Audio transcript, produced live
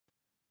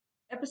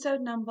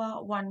episode number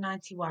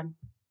 191.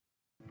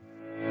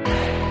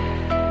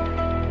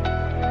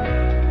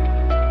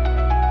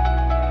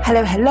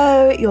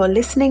 Hello, you're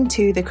listening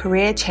to the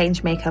Career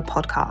Changemaker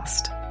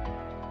podcast.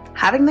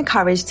 Having the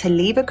courage to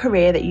leave a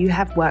career that you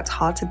have worked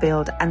hard to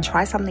build and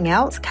try something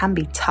else can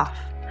be tough.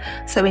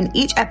 So in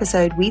each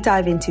episode, we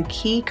dive into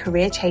key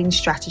career change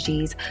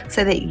strategies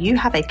so that you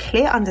have a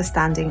clear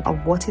understanding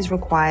of what is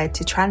required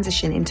to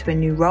transition into a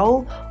new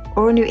role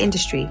or a new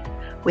industry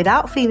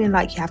without feeling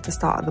like you have to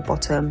start at the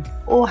bottom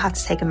or have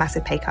to take a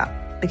massive pay cut,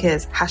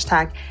 because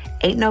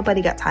 #ain't nobody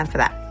got time for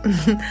that.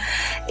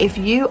 If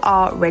you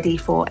are ready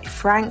for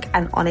frank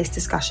and honest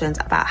discussions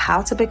about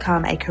how to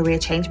become a career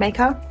change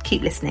maker,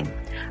 keep listening.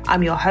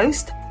 I'm your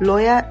host,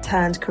 lawyer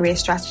turned career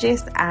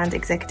strategist and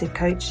executive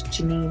coach,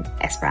 Janine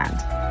Esbrand.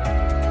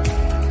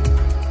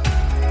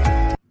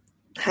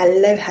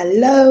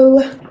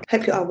 Hello.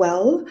 Hope you are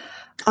well.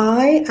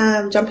 I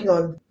am jumping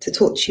on to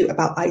talk to you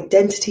about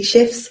identity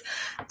shifts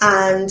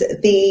and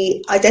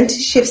the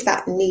identity shifts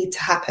that need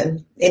to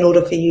happen in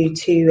order for you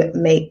to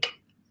make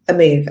a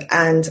move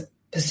and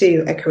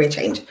pursue a career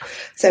change.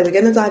 So we're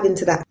going to dive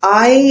into that.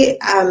 I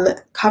am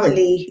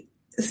currently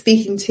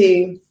speaking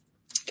to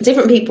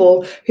different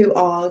people who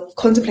are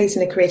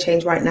contemplating a career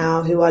change right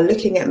now, who are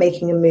looking at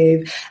making a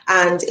move.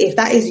 And if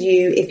that is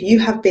you, if you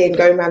have been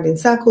going around in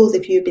circles,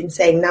 if you've been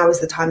saying now is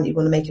the time that you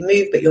want to make a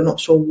move, but you're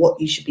not sure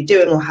what you should be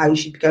doing or how you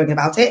should be going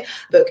about it,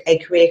 book a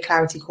career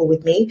clarity call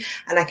with me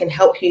and I can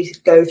help you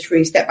go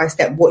through step by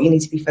step what you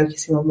need to be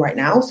focusing on right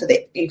now so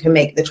that you can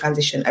make the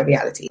transition a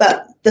reality.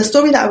 But the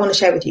story that I want to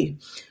share with you.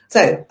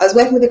 So I was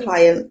working with a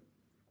client,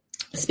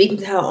 speaking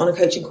to her on a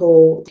coaching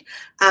call,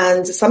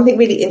 and something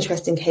really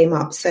interesting came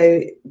up.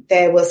 So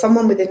there was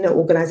someone within the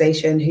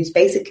organization who's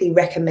basically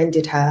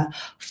recommended her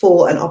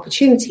for an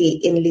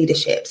opportunity in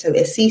leadership, so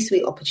a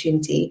C-suite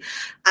opportunity.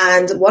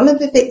 And one of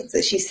the things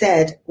that she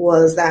said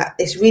was that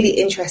it's really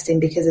interesting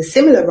because a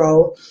similar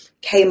role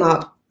came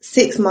up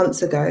 6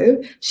 months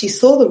ago. She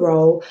saw the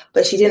role,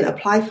 but she didn't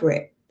apply for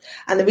it.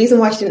 And the reason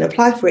why she didn't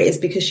apply for it is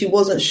because she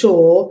wasn't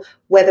sure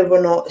whether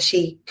or not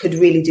she could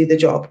really do the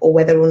job or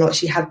whether or not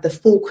she had the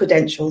full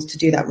credentials to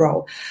do that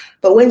role.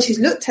 But when she's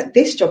looked at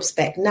this job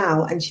spec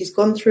now and she's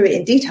gone through it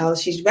in detail,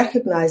 she's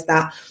recognized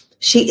that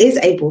she is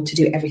able to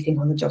do everything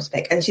on the job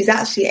spec and she's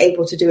actually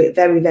able to do it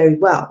very, very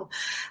well.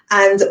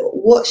 And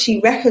what she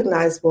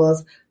recognized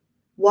was,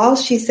 while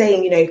she's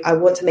saying, I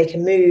want to make a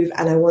move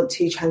and I want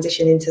to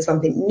transition into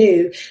something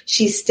new,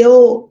 she's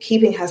still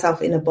keeping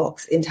herself in a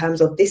box in terms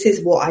of this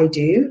is what I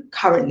do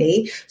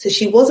currently. So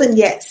she wasn't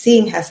yet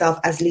seeing herself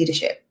as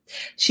leadership.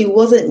 She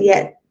wasn't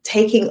yet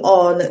taking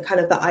on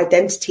kind of the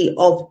identity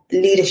of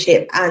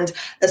leadership and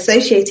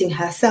associating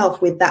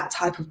herself with that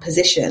type of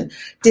position,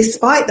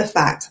 despite the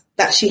fact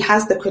that she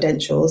has the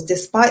credentials,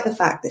 despite the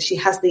fact that she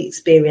has the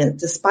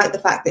experience, despite the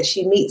fact that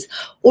she meets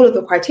all of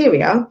the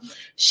criteria,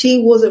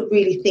 she wasn't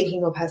really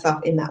thinking of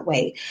herself in that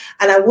way.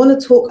 And I want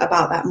to talk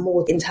about that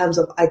more in terms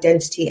of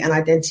identity and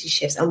identity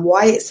shifts and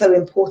why it's so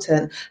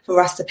important for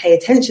us to pay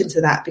attention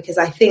to that. Because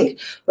I think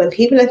when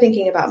people are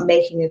thinking about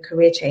making a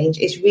career change,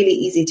 it's really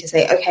easy to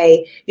say,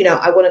 okay,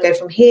 I want to go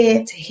from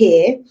here to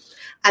here.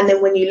 And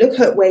then when you look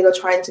at where you're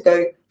trying to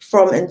go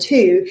from and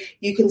to,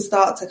 you can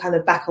start to kind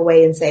of back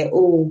away and say,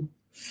 oh,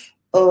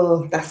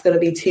 that's going to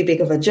be too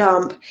big of a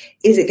jump.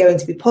 Is it going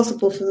to be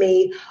possible for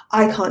me?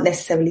 I can't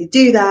necessarily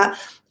do that.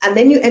 And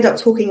then you end up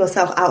talking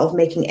yourself out of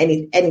making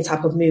any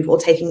type of move or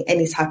taking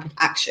any type of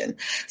action.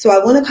 So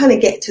I want to kind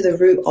of get to the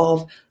root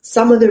of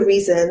some of the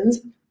reasons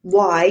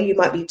why you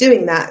might be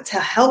doing that to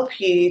help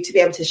you to be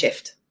able to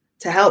shift,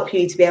 to help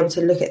you to be able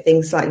to look at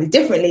things slightly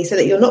differently so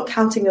that you're not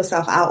counting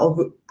yourself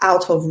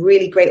out of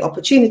really great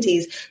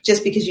opportunities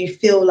just because you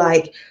feel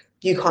like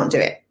you can't do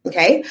it.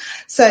 Okay.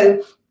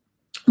 So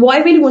what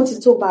I really wanted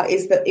to talk about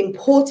is the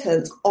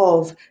importance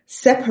of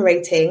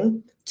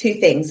separating two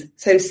things.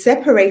 So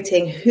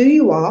separating who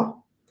you are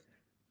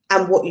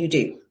and what you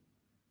do.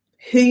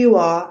 Who you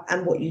are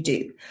and what you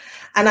do.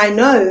 And I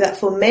know that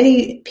for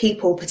many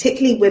people,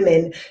 particularly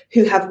women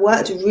who have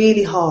worked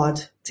really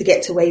hard to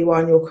get to where you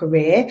are in your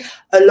career,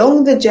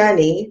 along the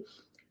journey,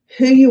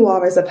 who you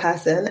are as a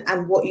person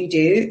and what you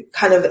do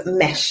kind of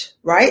mesh,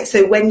 right?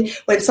 So when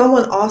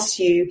someone asks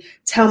you,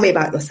 tell me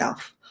about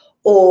yourself,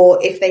 or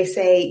if they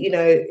say,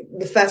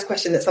 the first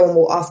question that someone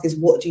will ask is,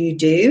 what do you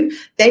do?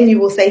 Then you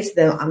will say to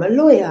them, I'm a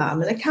lawyer,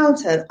 I'm an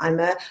accountant,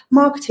 I'm a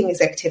marketing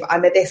executive,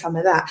 I'm a this, I'm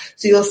a that.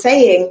 So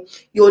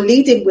you're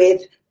leading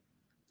with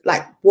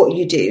like what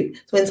you do.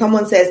 So when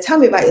someone says, tell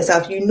me about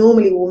yourself, you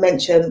normally will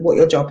mention what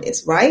your job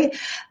is, right?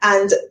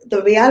 And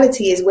the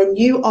reality is when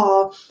you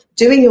are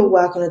doing your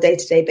work on a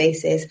day-to-day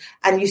basis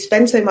and you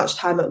spend so much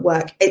time at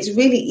work, it's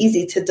really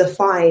easy to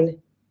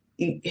define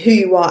who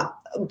you are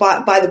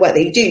by the work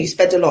that you do. You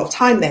spend a lot of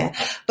time there,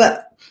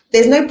 but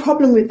there's no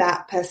problem with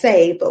that per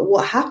se. But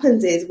what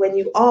happens is when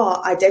you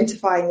are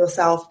identifying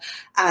yourself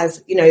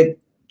as,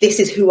 this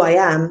is who I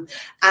am,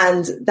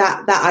 and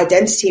that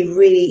identity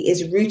really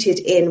is rooted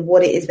in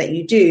what it is that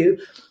you do,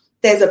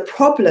 there's a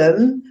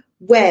problem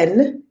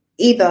when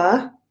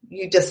either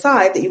you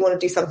decide that you want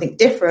to do something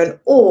different,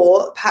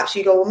 or perhaps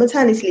you go on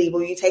maternity leave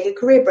or you take a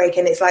career break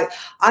and it's like,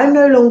 I'm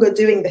no longer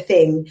doing the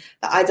thing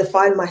that I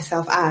define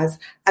myself as.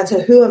 And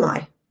so who am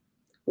I?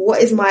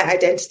 What is my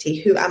identity?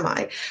 Who am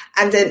I?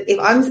 And then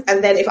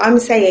if I'm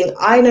saying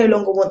I no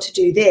longer want to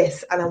do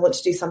this and I want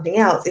to do something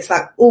else, it's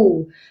like,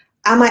 oh,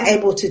 am I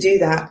able to do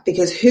that?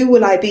 Because who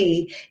will I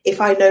be if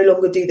I no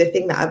longer do the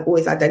thing that I've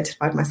always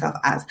identified myself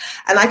as?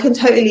 And I can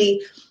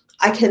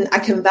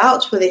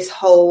vouch for this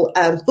whole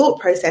thought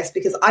process,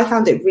 because I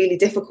found it really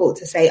difficult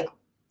to say,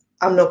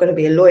 I'm not going to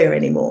be a lawyer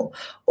anymore.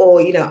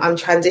 Or, I'm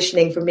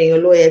transitioning from being a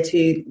lawyer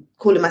to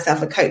calling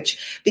myself a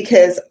coach,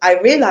 because I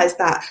realized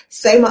that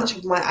so much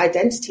of my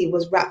identity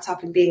was wrapped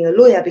up in being a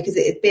lawyer, because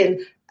it had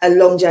been a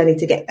long journey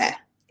to get there.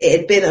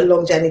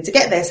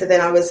 So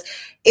then I was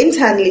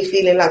internally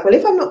feeling like, well,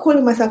 if I'm not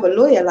calling myself a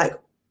lawyer, like,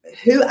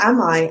 who am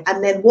I?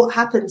 And then what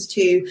happens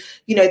to,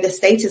 the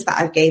status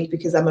that I've gained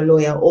because I'm a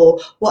lawyer,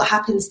 or what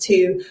happens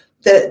to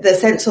the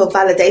sense of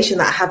validation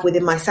that I have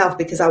within myself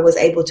because I was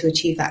able to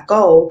achieve that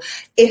goal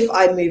if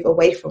I move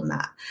away from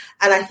that.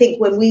 And I think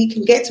when we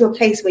can get to a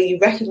place where you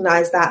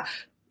recognize that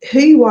who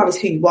you are is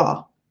who you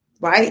are,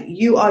 right?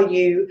 You are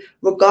you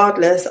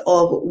regardless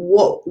of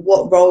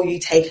what role you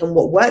take and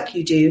what work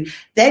you do,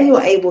 then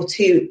you're able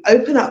to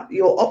open up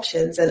your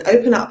options and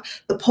open up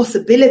the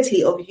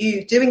possibility of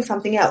you doing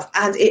something else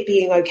and it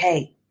being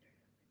okay.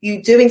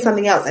 You doing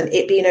something else and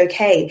it being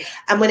okay.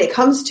 And when it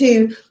comes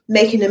to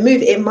making a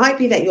move, it might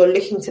be that you're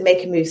looking to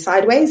make a move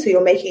sideways. So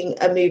you're making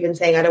a move and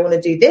saying, I don't want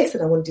to do this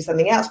and I want to do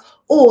something else.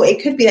 Or it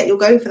could be that you're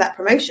going for that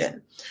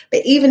promotion.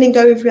 But even in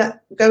going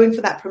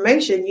for that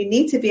promotion, you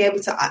need to be able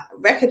to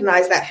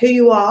recognize that who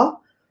you are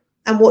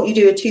and what you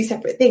do are two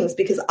separate things,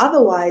 because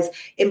otherwise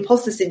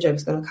imposter syndrome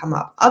is going to come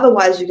up.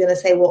 Otherwise, you're going to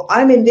say, well,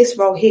 I'm in this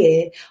role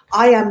here.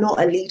 I am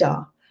not a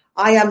leader.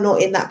 I am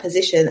not in that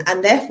position.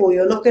 And therefore,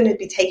 you're not going to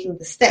be taking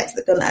the steps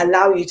that are going to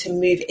allow you to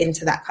move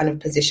into that kind of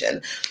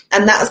position.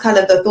 And that's kind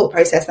of the thought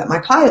process that my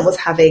client was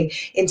having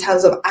in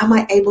terms of, am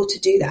I able to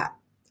do that?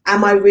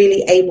 Am I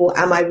really able?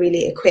 Am I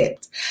really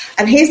equipped?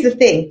 And here's the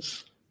thing.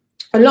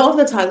 A lot of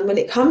the time when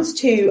it comes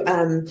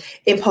to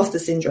imposter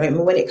syndrome,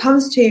 and when it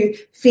comes to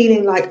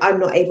feeling like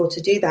I'm not able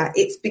to do that,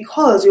 it's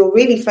because you're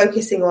really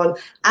focusing on,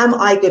 am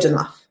I good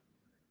enough?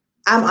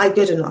 Am I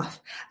good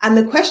enough? And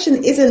the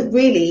question isn't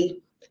really,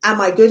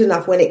 am I good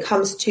enough when it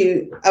comes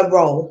to a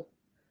role?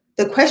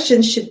 The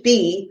question should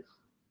be,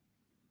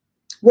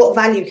 what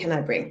value can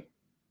I bring?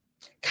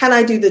 Can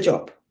I do the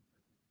job?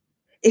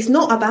 It's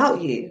not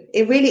about you.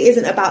 It really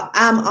isn't about,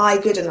 am I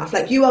good enough?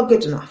 Like, you are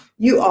good enough.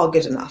 You are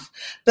good enough.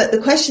 But the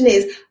question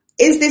is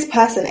this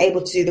person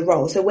able to do the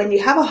role? So when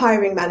you have a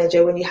hiring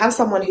manager, when you have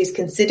someone who's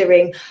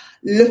considering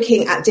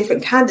looking at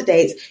different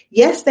candidates,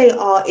 yes, they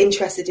are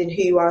interested in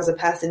who you are as a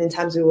person in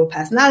terms of your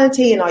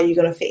personality and are you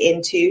going to fit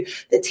into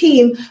the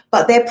team?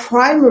 But their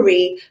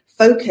primary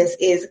focus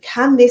is,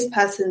 can this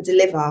person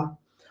deliver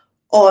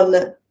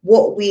on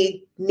what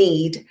we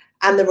need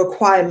and the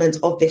requirements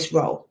of this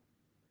role?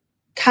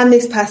 Can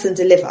this person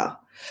deliver?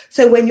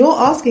 So when you're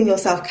asking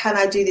yourself, can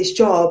I do this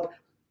job?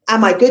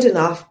 Am I good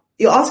enough?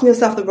 You're asking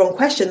yourself the wrong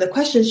question. The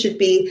question should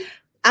be,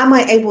 am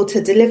I able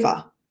to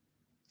deliver?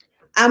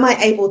 Am I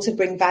able to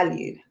bring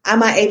value?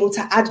 Am I able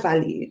to add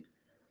value?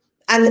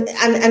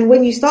 And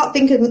when you start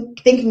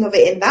thinking of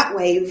it in that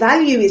way,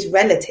 value is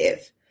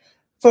relative.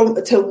 From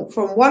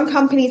one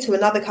company to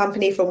another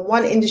company, from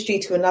one industry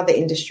to another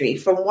industry,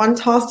 from one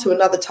task to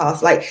another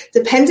task. Like,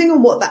 depending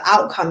on what the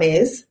outcome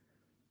is,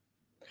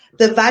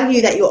 the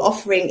value that you're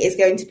offering is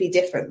going to be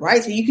different,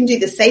 right? So you can do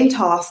the same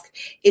task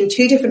in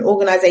two different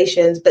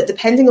organizations, but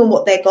depending on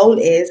what their goal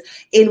is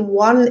in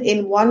one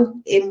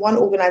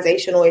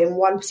organization or in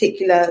one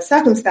particular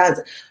circumstance,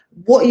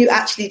 what you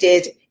actually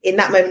did in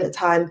that moment of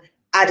time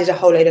added a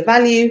whole load of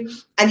value.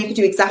 And you can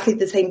do exactly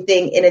the same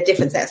thing in a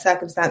different set of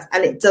circumstance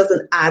and it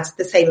doesn't add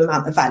the same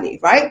amount of value,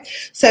 right?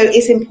 So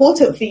it's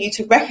important for you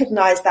to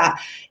recognize that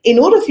in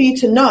order for you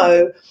to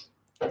know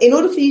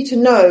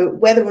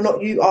whether or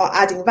not you are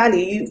adding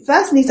value, you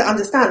first need to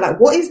understand,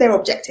 like, what is their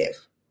objective?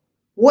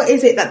 What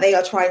is it that they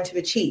are trying to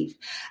achieve?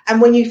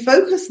 And when you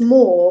focus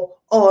more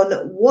on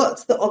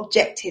what the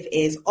objective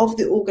is of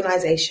the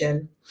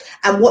organization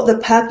and what the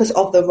purpose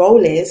of the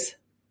role is,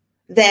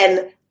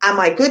 then am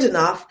I good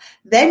enough?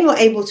 Then you're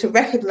able to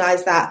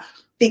recognize that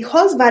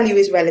because value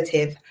is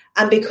relative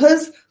and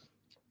because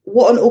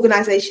what an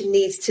organization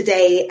needs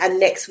today and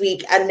next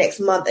week and next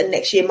month and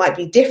next year might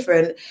be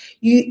different,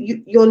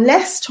 you're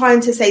less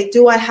trying to say,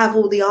 do I have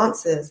all the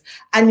answers?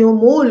 And you're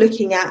more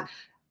looking at,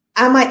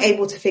 am I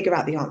able to figure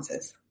out the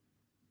answers?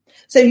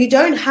 So you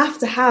don't have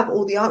to have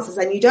all the answers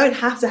and you don't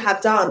have to have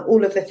done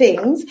all of the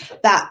things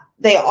that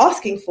they are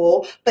asking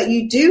for, but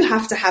you do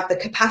have to have the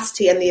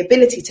capacity and the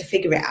ability to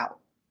figure it out.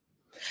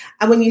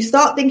 And when you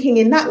start thinking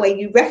in that way,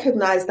 you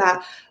recognize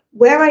that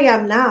where I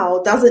am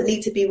now doesn't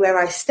need to be where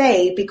I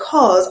stay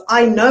because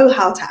I know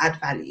how to add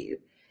value.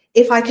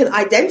 if I can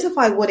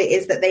identify what it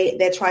is that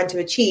they're trying to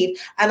achieve,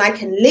 and I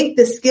can link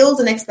the skills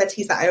and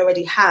expertise that I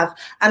already have,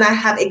 and I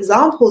have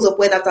examples of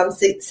when I've done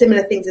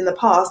similar things in the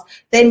past,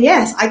 then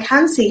yes, I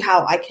can see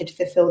how I could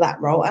fulfill that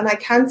role, and I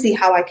can see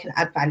how I can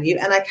add value,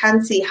 and I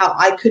can see how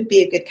I could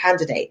be a good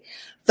candidate.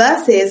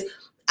 Versus,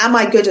 am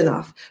I good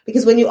enough?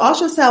 Because when you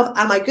ask yourself,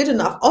 am I good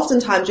enough?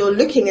 Oftentimes you're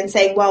looking and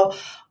saying, well,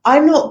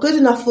 I'm not good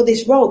enough for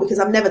this role because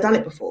I've never done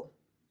it before.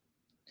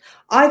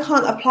 I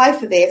can't apply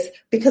for this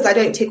because I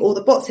don't tick all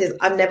the boxes.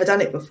 I've never done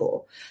it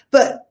before.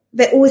 But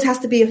there always has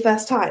to be a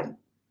first time.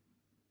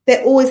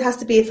 There always has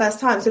to be a first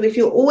time. So if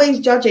you're always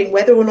judging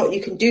whether or not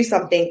you can do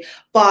something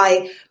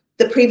by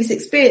the previous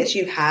experience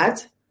you've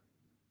had,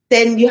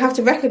 then you have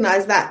to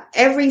recognize that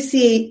every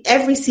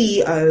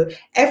CEO,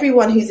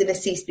 everyone who's in a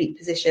C-suite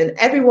position,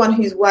 everyone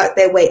who's worked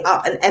their way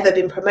up and ever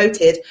been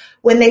promoted,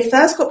 when they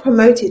first got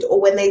promoted or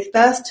when they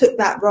first took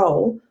that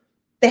role,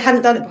 they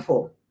hadn't done it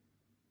before.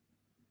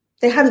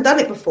 They hadn't done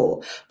it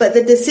before. But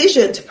the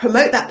decision to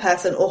promote that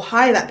person or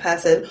hire that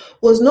person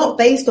was not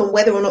based on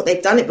whether or not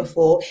they've done it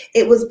before.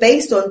 It was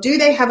based on, do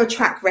they have a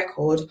track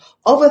record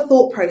of a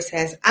thought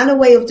process and a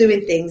way of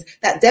doing things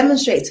that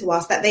demonstrate to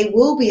us that they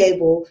will be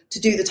able to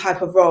do the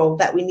type of role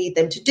that we need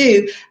them to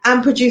do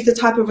and produce the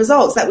type of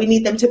results that we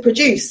need them to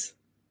produce,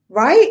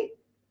 right?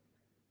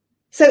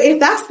 So if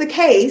that's the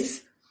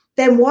case,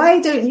 then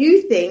why don't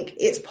you think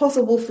it's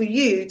possible for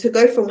you to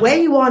go from where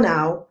you are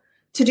now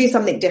to do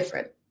something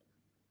different?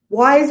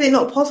 Why is it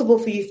not possible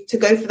for you to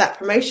go for that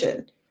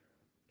promotion?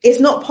 It's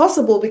not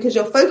possible because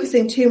you're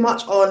focusing too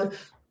much on,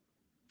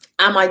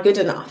 am I good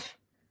enough?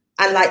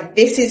 And like,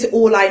 this is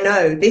all I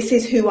know. This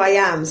is who I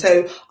am.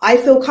 So I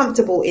feel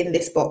comfortable in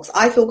this box.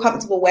 I feel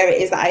comfortable where it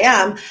is that I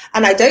am.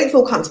 And I don't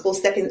feel comfortable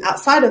stepping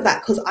outside of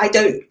that because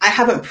I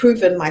haven't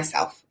proven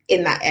myself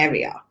in that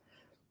area.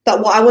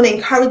 But what I want to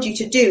encourage you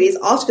to do is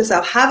ask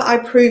yourself, have I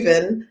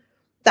proven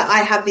that I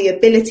have the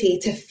ability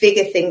to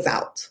figure things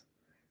out?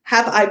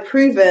 Have I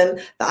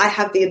proven that I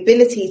have the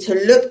ability to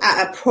look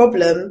at a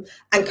problem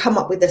and come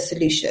up with a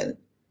solution?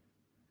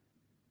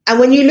 And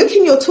when you look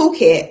in your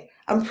toolkit,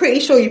 I'm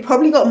pretty sure you've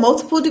probably got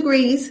multiple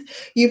degrees.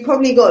 You've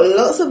probably got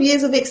lots of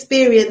years of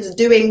experience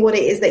doing what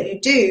it is that you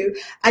do.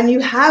 And you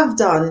have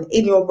done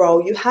in your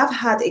role, you have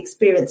had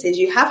experiences,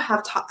 you have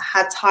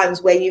had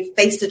times where you've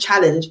faced a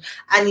challenge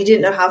and you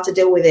didn't know how to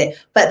deal with it,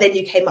 but then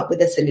you came up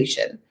with a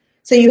solution.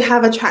 So you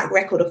have a track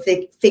record of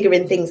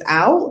figuring things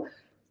out.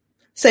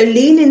 So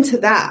lean into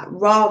that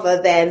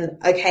rather than,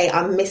 okay,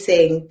 I'm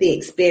missing the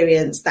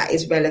experience that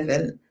is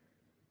relevant.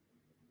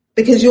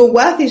 Because your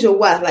worth is your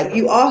worth. Like,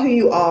 you are who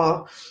you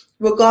are,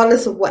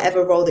 regardless of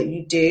whatever role that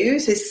you do.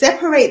 So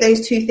separate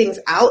those two things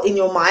out in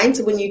your mind.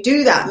 So when you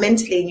do that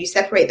mentally and you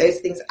separate those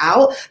things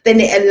out, then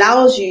it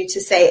allows you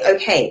to say,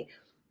 okay,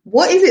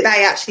 what is it that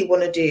I actually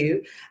want to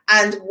do?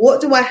 And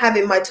what do I have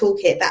in my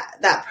toolkit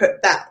that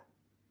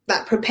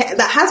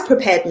has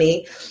prepared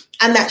me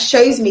and that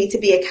shows me to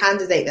be a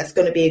candidate that's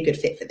going to be a good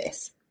fit for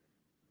this?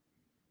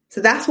 So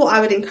that's what I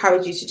would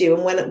encourage you to do.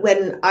 And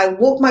when I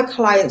walk my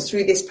clients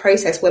through this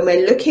process, when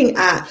we're looking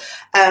at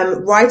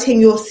writing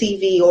your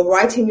CV or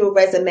writing your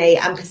resume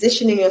and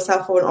positioning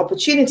yourself for an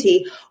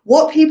opportunity,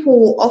 what people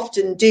will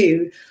often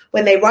do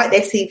when they write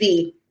their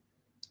CV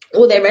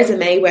or their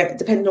resume,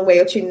 depending on where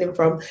you're tuning in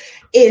from,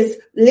 is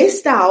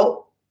list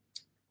out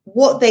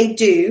what they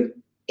do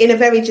in a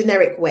very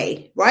generic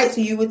way, right? So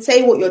you would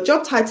say what your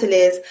job title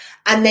is,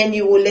 and then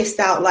you will list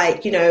out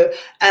like,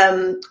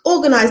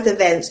 organized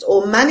events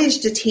or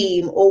managed a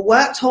team or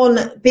worked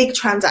on big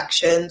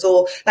transactions,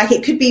 or like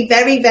it could be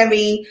very,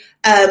 very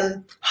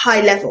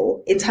high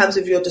level in terms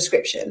of your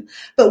description.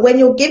 But when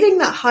you're giving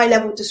that high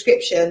level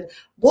description,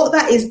 what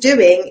that is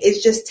doing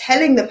is just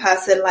telling the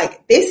person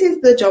like, this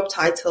is the job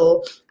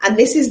title and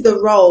this is the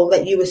role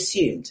that you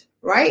assumed,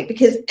 right?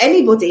 Because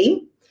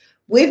anybody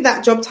with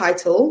that job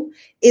title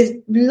is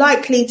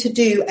likely to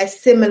do a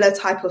similar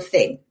type of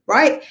thing,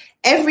 right?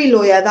 Every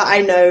lawyer that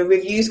I know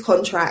reviews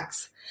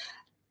contracts.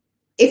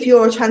 If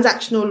you're a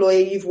transactional lawyer,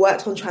 you've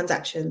worked on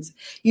transactions.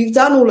 You've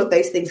done all of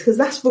those things because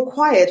that's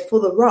required for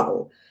the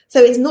role. So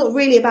it's not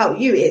really about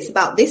you. It's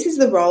about, this is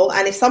the role.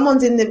 And if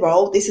someone's in the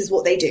role, this is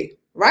what they do,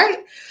 right?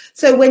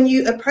 So when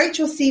you approach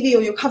your CV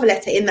or your cover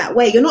letter in that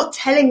way, you're not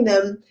telling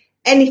them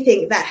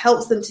anything that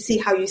helps them to see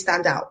how you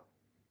stand out.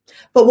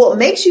 But what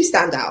makes you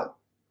stand out,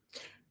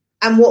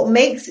 and what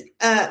makes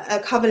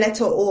a cover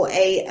letter or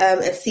a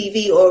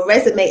CV or a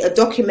resume, a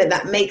document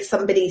that makes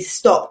somebody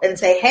stop and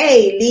say,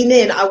 hey, lean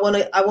in, I want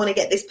to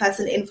get this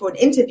person in for an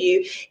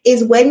interview,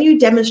 is when you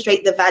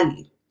demonstrate the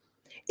value.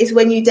 It's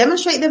when you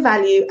demonstrate the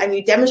value and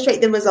you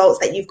demonstrate the results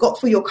that you've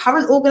got for your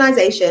current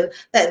organization,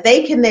 that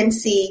they can then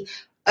see,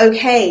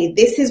 okay,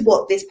 this is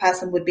what this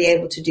person would be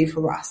able to do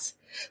for us.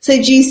 So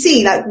do you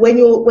see, like when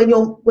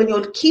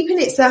you're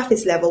keeping it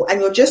surface level and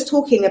you're just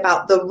talking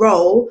about the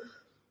role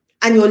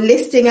and you're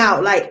listing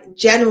out like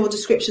general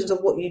descriptions of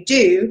what you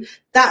do,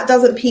 that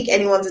doesn't pique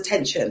anyone's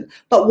attention.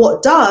 But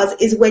what does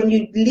is when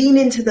you lean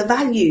into the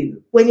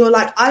value, when you're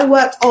like, I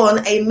worked on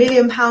a £1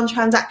 million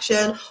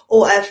transaction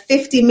or a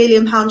 £50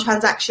 million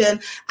transaction,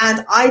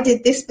 and I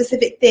did this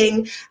specific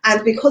thing.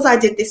 And because I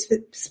did this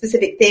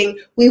specific thing,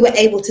 we were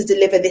able to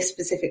deliver this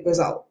specific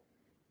result.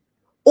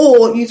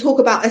 Or you talk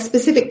about a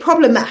specific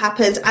problem that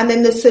happened and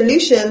then the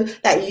solution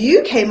that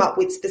you came up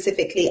with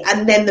specifically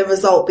and then the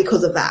result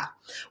because of that.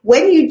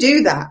 When you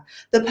do that,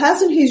 the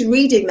person who's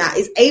reading that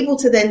is able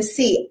to then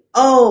see,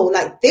 oh,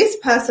 like this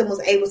person was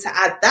able to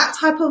add that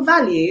type of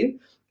value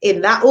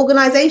in that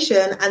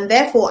organization, and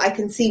therefore I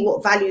can see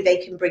what value they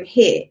can bring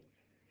here.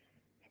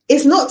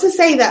 It's not to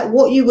say that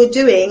what you were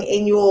doing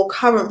in your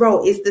current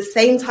role is the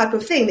same type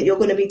of thing that you're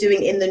going to be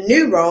doing in the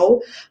new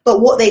role,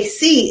 but what they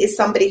see is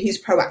somebody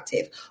who's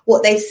proactive.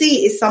 What they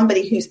see is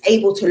somebody who's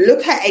able to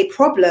look at a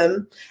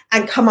problem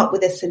and come up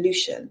with a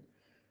solution.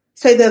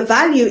 So the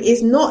value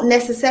is not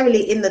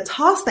necessarily in the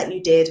task that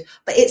you did,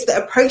 but it's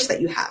the approach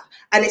that you have,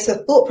 and it's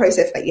the thought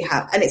process that you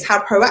have, and it's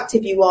how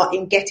proactive you are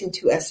in getting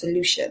to a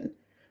solution.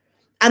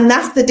 And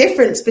that's the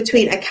difference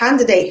between a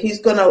candidate who's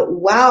going to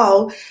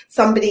wow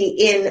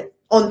somebody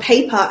on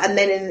paper and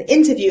then in an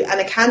interview, and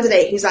a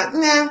candidate who's like,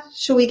 nah,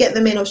 should we get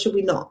them in or should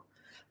we not?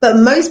 But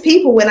most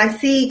people, when I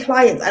see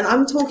clients, and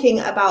I'm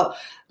talking about,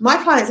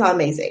 my clients are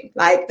amazing.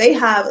 Like, they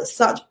have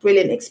such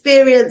brilliant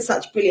experience,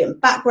 such brilliant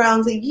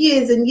backgrounds,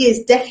 years and years,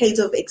 decades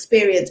of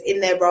experience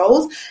in their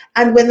roles.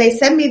 And when they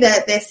send me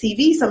their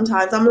CV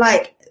sometimes, I'm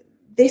like,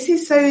 this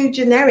is so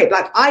generic.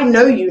 Like, I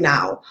know you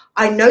now.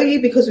 I know you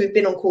because we've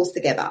been on calls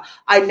together.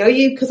 I know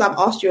you because I've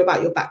asked you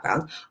about your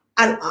background.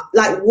 And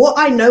like, what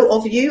I know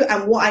of you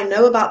and what I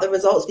know about the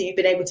results that you've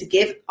been able to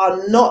give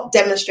are not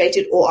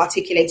demonstrated or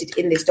articulated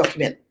in this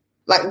document.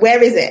 Like,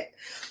 where is it?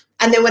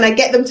 And then when I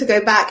get them to go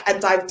back and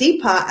dive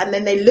deeper, and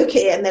then they look at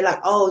it and they're like,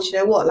 oh, do you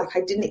know what? Like,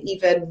 I didn't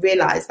even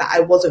realize that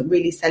I wasn't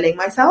really selling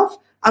myself.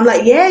 I'm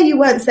like, yeah, you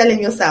weren't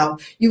selling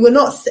yourself. You were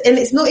not. And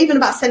it's not even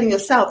about selling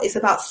yourself. It's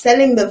about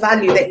selling the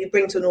value that you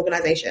bring to an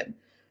organization.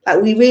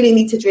 Like, we really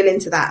need to drill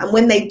into that. And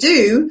when they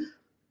do,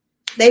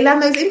 they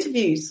land those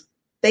interviews.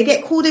 They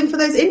get called in for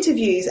those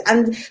interviews.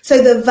 And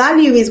so the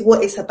value is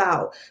what it's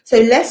about.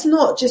 So let's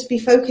not just be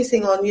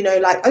focusing on,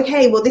 like,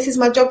 okay, well, this is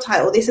my job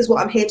title. This is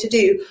what I'm here to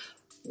do.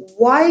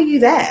 Why are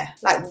you there?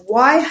 Like,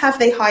 why have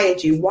they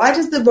hired you? Why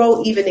does the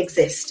role even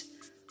exist?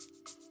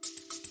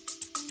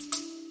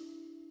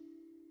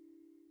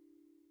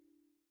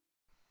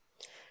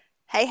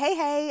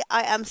 Hey,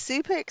 I am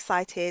super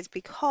excited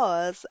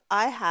because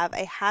I have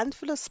a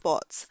handful of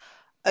spots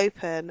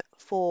open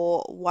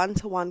for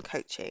one-to-one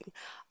coaching.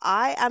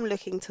 I am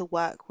looking to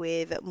work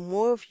with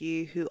more of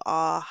you who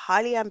are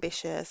highly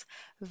ambitious,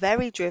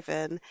 very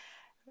driven,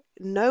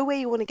 know where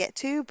you want to get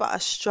to, but are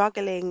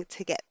struggling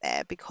to get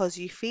there because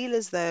you feel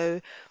as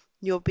though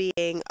you're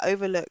being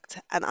overlooked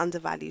and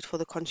undervalued for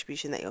the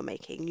contribution that you're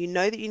making. You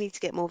know that you need to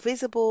get more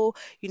visible,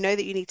 you know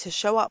that you need to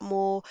show up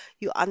more,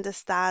 you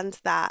understand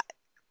that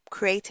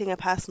creating a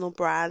personal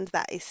brand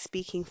that is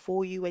speaking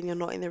for you when you're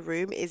not in the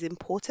room is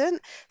important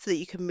so that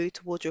you can move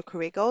towards your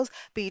career goals,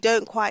 but you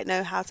don't quite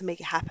know how to make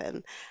it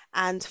happen.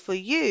 And for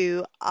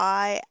you,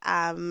 I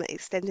am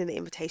extending the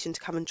invitation to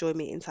come and join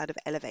me inside of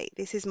Elevate.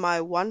 This is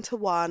my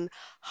one-to-one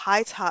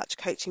high-touch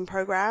coaching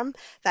program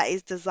that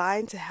is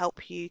designed to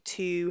help you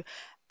to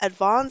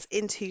advance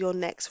into your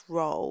next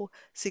role,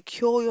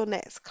 secure your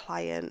next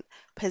client,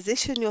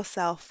 position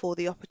yourself for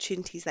the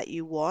opportunities that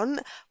you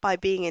want by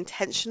being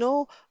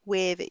intentional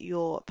with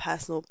your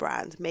personal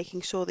brand,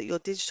 making sure that your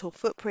digital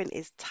footprint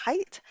is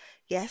tight.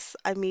 Yes,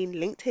 I mean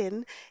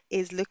LinkedIn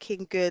is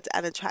looking good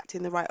and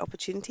attracting the right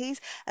opportunities,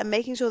 and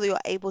making sure that you're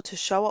able to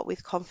show up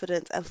with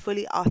confidence and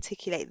fully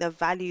articulate the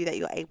value that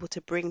you're able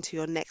to bring to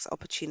your next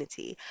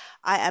opportunity.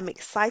 I am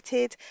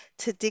excited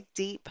to dig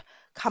deep,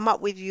 come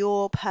up with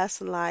your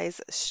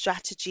personalized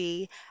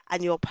strategy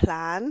and your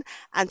plan,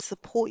 and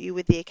support you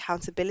with the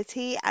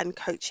accountability and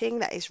coaching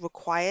that is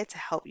required to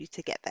help you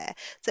to get there.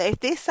 So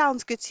if this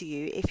sounds good to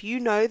you, if you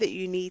know that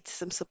you need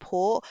some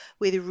support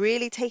with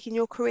really taking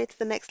your career to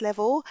the next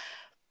level,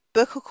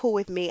 book a call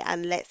with me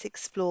and let's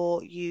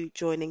explore you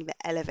joining the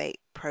Elevate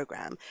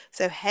program.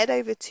 So head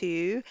over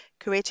to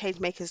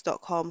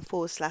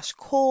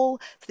careerchangemakers.com/call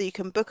so that you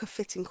can book a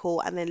fitting call,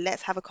 and then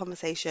let's have a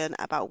conversation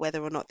about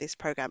whether or not this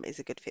program is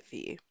a good fit for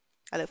you.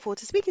 I look forward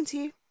to speaking to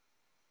you.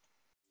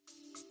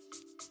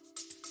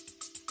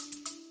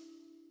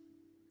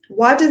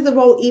 Why does the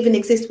role even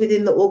exist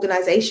within the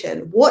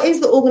organization? What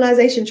is the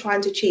organization trying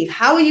to achieve?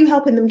 How are you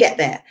helping them get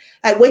there?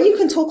 Like, when you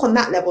can talk on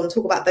that level and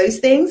talk about those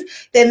things,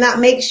 then that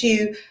makes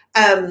you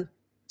the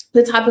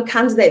type of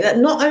candidate that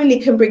not only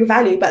can bring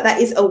value, but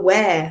that is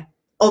aware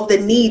of the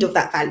need of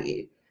that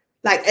value.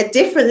 Like, a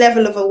different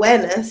level of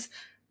awareness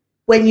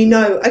when you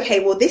know, okay,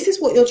 well, this is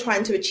what you're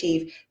trying to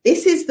achieve.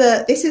 This is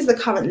the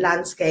current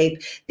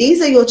landscape.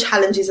 These are your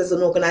challenges as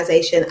an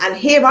organization. And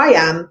here I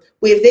am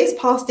with this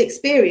past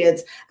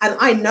experience, and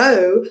I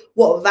know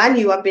what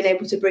value I've been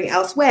able to bring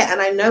elsewhere, and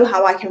I know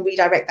how I can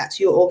redirect that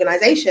to your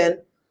organization.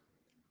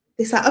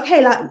 It's like,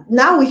 okay, like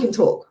now we can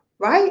talk,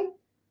 right?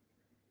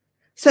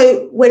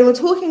 So when we're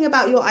talking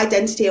about your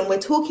identity and we're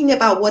talking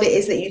about what it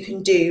is that you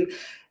can do,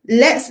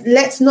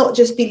 let's not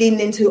just be leaning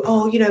into,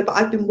 oh, you know, but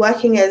I've been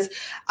working as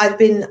I've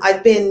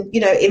been,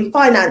 you know, in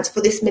finance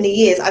for this many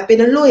years. I've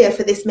been a lawyer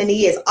for this many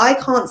years. I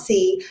can't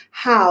see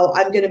how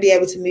I'm going to be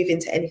able to move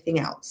into anything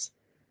else.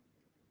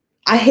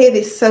 I hear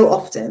this so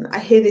often. I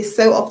hear this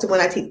so often when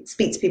I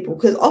speak to people,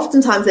 because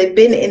oftentimes they've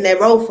been in their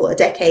role for a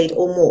decade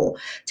or more,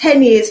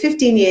 10 years,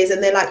 15 years,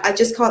 and they're like, I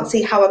just can't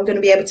see how I'm going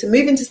to be able to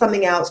move into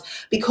something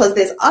else because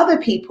there's other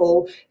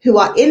people who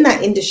are in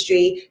that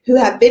industry who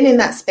have been in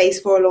that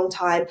space for a long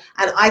time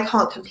and I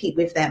can't compete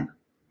with them.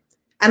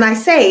 And I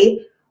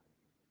say,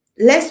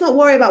 let's not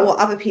worry about what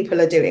other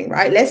people are doing,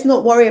 right? Let's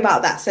not worry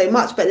about that so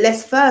much, but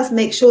let's first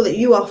make sure that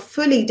you are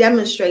fully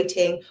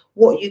demonstrating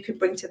what you could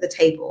bring to the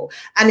table.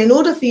 And in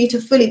order for you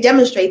to fully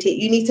demonstrate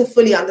it, you need to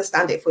fully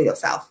understand it for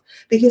yourself,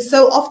 because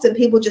so often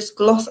people just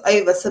gloss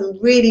over some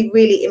really,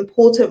 really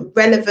important,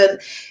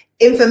 relevant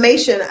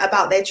information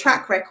about their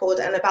track record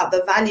and about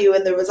the value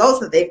and the results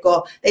that they've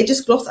got. They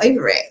just gloss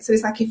over it. So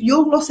it's like, if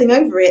you're glossing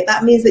over it,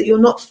 that means that you're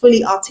not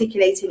fully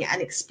articulating it and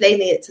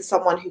explaining it to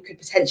someone who could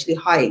potentially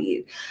hire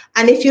you.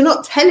 And if you're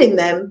not telling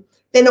them,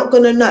 they're not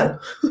going to know.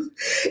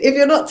 If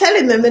you're not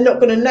telling them, they're not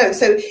going to know.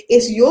 So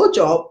it's your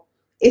job,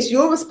 it's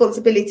your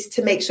responsibility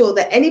to make sure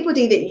that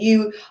anybody that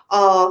you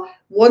are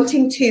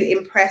wanting to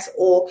impress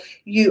or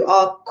you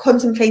are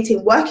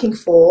contemplating working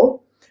for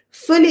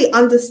fully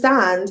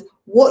understand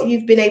what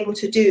you've been able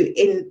to do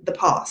in the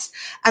past.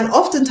 And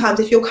oftentimes,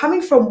 if you're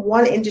coming from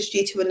one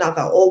industry to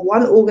another or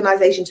one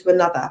organization to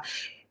another,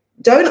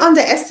 don't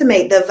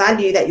underestimate the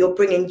value that you're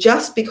bringing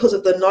just because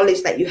of the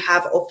knowledge that you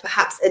have of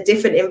perhaps a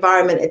different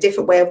environment, a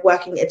different way of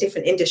working, a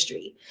different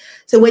industry.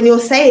 So when you're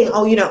saying,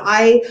 oh, you know,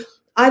 I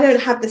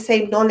don't have the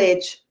same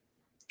knowledge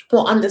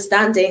or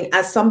understanding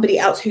as somebody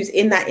else who's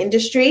in that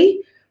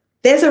industry,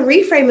 there's a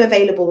reframe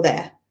available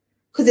there.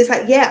 Because it's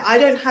like, yeah, I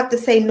don't have the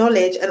same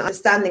knowledge and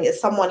understanding as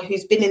someone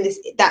who's been in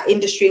that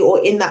industry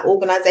or in that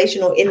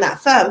organization or in that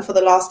firm for the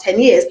last 10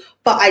 years,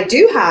 but I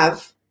do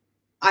have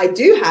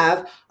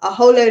a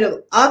whole load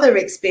of other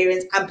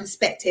experience and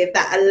perspective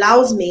that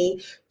allows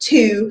me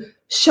to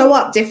show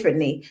up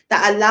differently,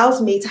 that allows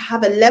me to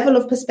have a level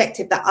of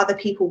perspective that other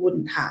people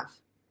wouldn't have,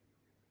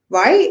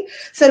 right?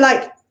 So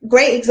like,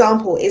 great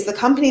example is the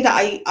company that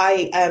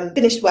I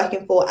finished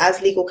working for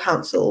as legal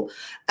counsel.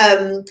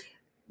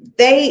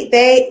 They're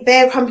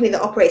a company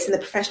that operates in the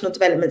professional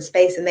development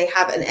space, and they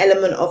have an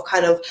element of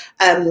kind of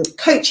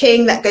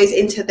coaching that goes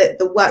into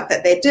the work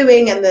that they're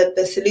doing and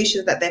the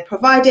solutions that they're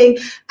providing.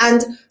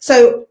 And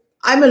so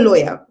I'm a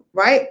lawyer,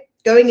 right?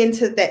 Going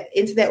into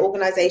their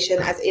organization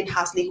as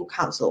in-house legal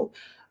counsel.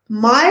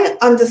 My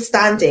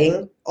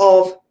understanding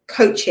of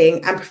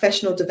coaching and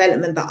professional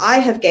development that I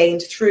have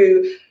gained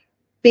through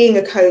being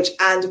a coach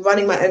and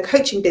running my own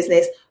coaching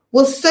business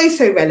was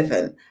so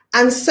relevant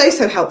and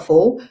so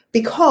helpful,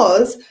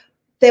 because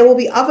there will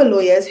be other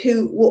lawyers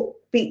who will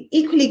be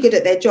equally good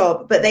at their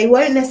job, but they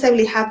won't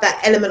necessarily have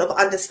that element of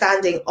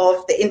understanding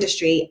of the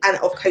industry and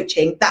of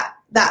coaching that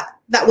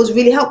was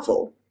really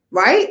helpful,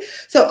 right?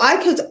 So I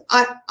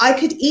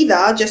could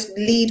either just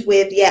lead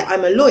with, yeah,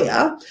 I'm a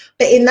lawyer,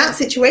 but in that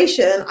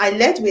situation, I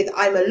led with,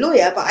 I'm a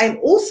lawyer, but I'm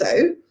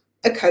also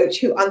a coach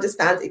who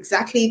understands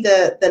exactly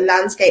the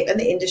landscape and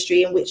the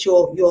industry in which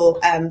your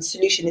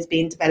solution is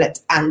being developed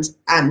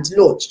and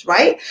launched,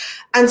 right?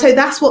 And so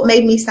that's what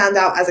made me stand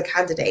out as a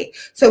candidate.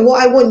 So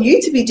what I want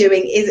you to be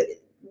doing is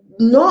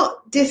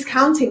not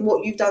discounting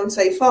what you've done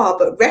so far,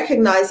 but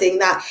recognizing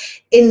that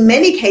in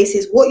many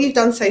cases, what you've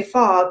done so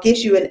far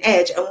gives you an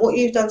edge, and what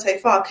you've done so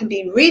far can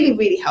be really,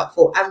 really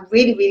helpful and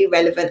really, really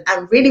relevant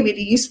and really,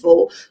 really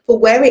useful for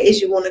where it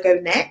is you want to go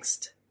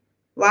next.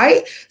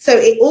 Right? So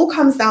it all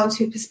comes down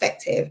to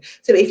perspective.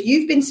 So if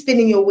you've been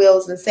spinning your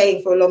wheels and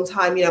saying for a long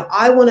time, you know,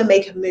 I want to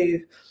make a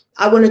move,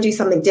 I want to do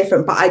something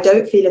different, but I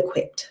don't feel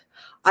equipped.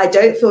 I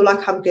don't feel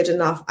like I'm good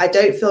enough. I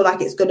don't feel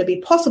like it's going to be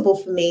possible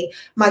for me.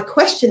 My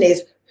question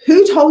is,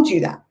 who told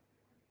you that?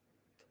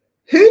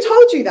 Who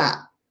told you that?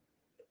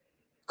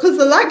 Because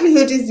the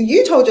likelihood is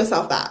you told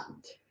yourself that.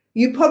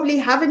 You probably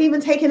haven't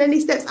even taken any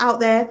steps out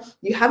there.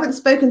 You haven't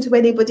spoken to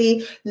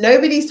anybody.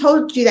 Nobody's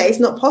told you that it's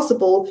not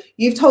possible.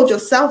 You've told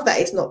yourself that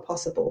it's not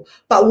possible.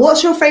 But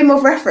what's your frame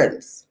of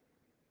reference?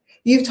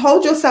 You've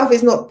told yourself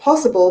it's not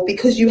possible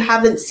because you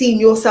haven't seen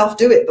yourself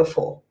do it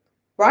before,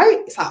 right?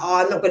 It's like, oh,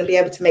 I'm not going to be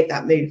able to make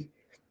that move.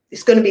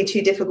 It's going to be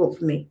too difficult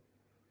for me.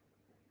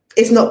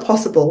 It's not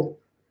possible.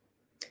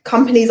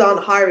 Companies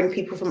aren't hiring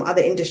people from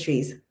other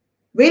industries.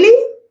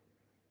 Really?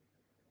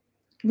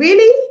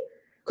 Really?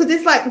 Because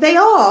it's like, they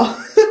are.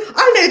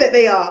 I know that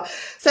they are.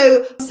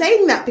 So I'm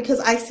saying that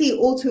because I see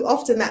all too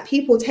often that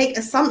people take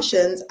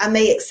assumptions and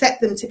they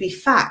accept them to be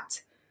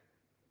fact.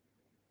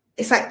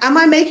 It's like, am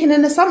I making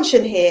an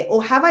assumption here?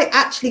 Or have I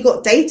actually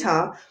got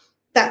data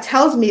that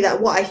tells me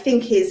that what I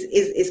think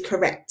is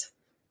correct?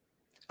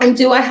 And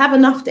do I have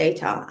enough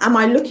data? Am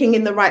I looking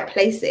in the right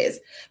places?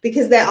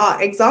 Because there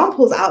are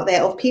examples out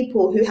there of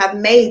people who have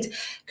made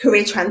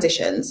career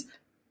transitions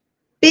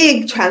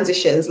big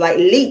transitions, like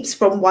leaps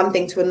from one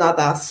thing to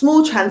another,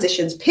 small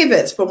transitions,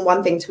 pivots from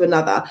one thing to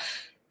another.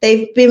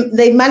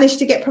 They've managed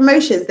to get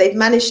promotions. They've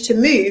managed to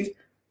move.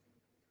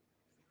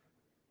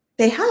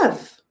 They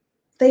have.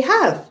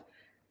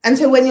 And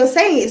so when you're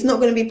saying it's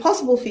not going to be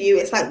possible for you,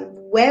 it's like,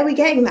 where are we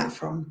getting that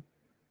from?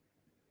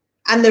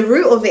 And the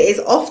root of it is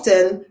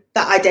often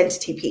that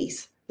identity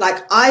piece.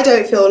 Like, I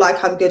don't feel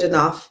like I'm good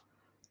enough.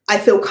 I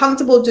feel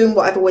comfortable doing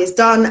what I've always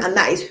done, and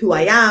that is who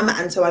I am.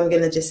 And so I'm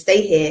going to just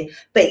stay here.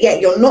 But yet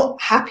you're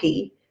not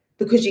happy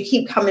because you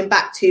keep coming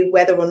back to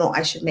whether or not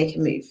I should make a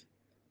move.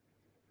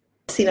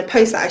 I've seen a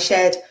post that I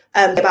shared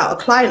about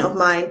a client of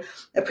mine,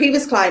 a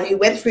previous client who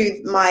went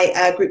through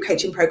my group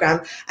coaching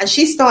program, and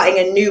she's starting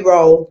a new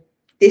role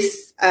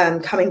this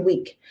coming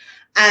week.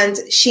 And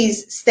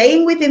she's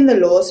staying within the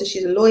law. So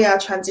she's a lawyer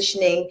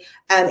transitioning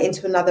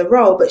into another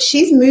role, but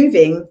she's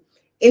moving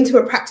into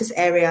a practice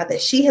area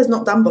that she has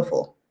not done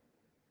before.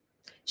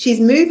 She's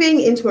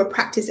moving into a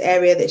practice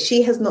area that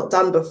she has not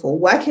done before,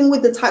 working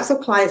with the types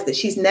of clients that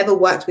she's never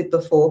worked with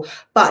before,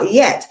 but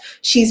yet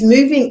she's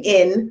moving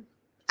in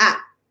at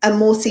a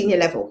more senior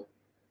level.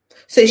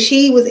 So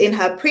she was in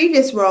her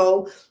previous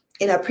role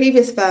in her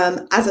previous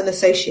firm as an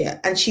associate,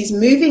 and she's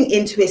moving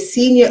into a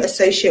senior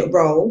associate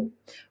role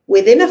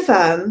within a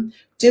firm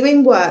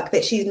doing work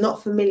that she's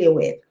not familiar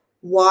with.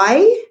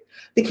 Why?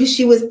 Because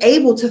she was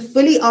able to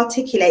fully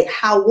articulate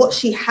how what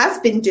she has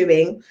been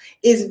doing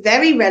is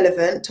very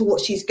relevant to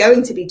what she's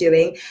going to be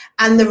doing,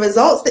 and the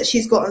results that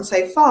she's gotten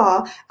so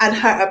far, and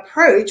her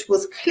approach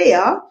was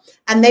clear,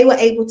 and they were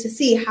able to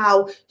see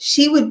how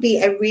she would be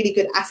a really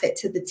good asset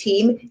to the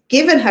team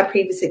given her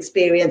previous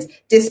experience,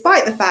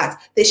 despite the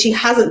fact that she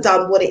hasn't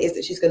done what it is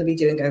that she's going to be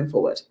doing going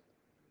forward.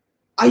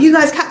 Are you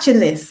guys catching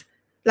this?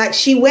 Like,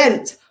 she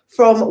went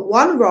from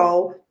one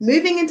role,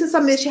 moving into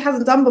something that she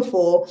hasn't done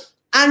before,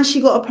 and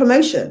she got a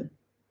promotion.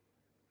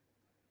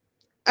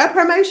 A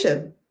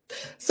promotion.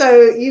 So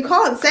you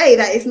can't say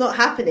that it's not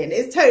happening.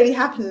 It's totally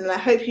happening. And I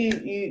hope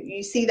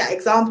you see that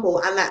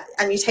example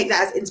and you take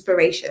that as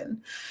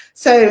inspiration.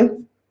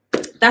 So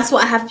that's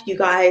what I have for you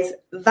guys.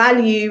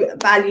 Value,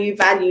 value,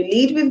 value.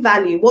 Lead with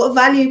value. What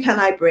value can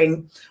I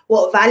bring?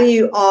 What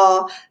value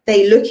are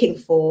they looking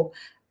for?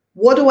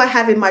 What do I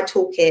have in my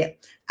toolkit?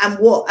 And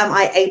what am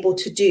I able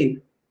to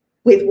do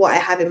with what I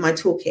have in my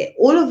toolkit?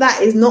 All of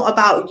that is not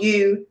about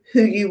you,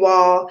 who you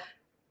are,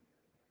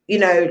 you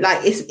know, like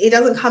it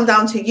doesn't come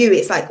down to you.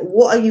 It's like,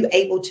 what are you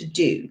able to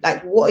do?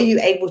 Like, what are you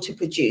able to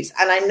produce?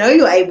 And I know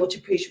you're able to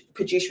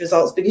produce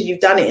results because you've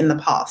done it in the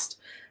past.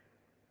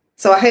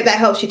 So I hope that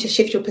helps you to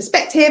shift your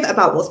perspective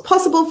about what's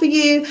possible for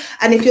you.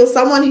 And if you're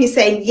someone who's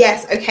saying,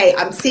 yes, okay,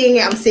 I'm seeing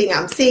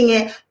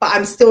it, but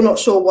I'm still not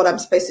sure what I'm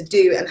supposed to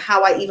do and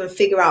how I even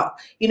figure out,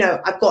 you know,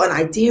 I've got an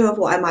idea of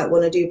what I might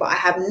want to do, but I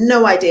have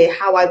no idea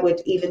how I would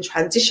even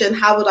transition.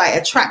 How would I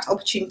attract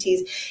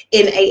opportunities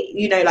in a,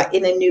 you know, like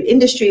in a new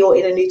industry or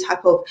in a new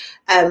type of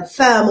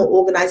firm or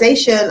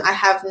organization? I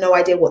have no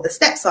idea what the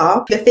steps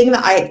are. The thing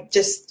that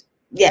just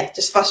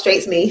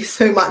frustrates me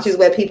so much is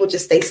where people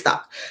just stay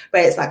stuck,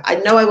 where it's like, I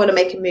know I want to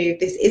make a move.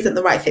 This isn't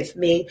the right fit for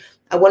me.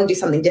 I want to do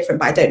something different,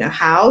 but I don't know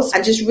how.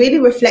 And just really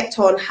reflect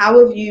on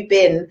how have you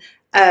been,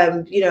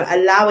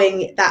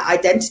 allowing that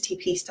identity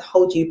piece to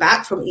hold you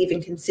back from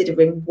even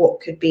considering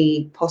what could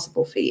be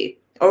possible for you.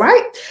 All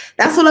right.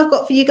 That's all I've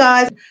got for you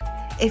guys.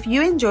 If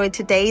you enjoyed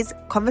today's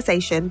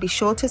conversation, be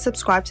sure to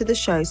subscribe to the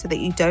show so that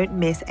you don't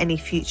miss any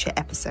future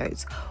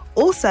episodes.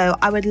 Also,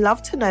 I would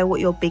love to know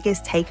what your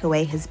biggest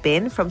takeaway has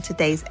been from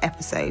today's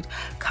episode.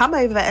 Come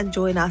over and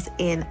join us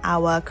in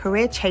our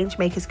Career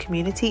Changemakers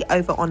community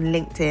over on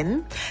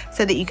LinkedIn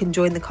so that you can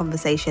join the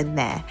conversation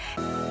there.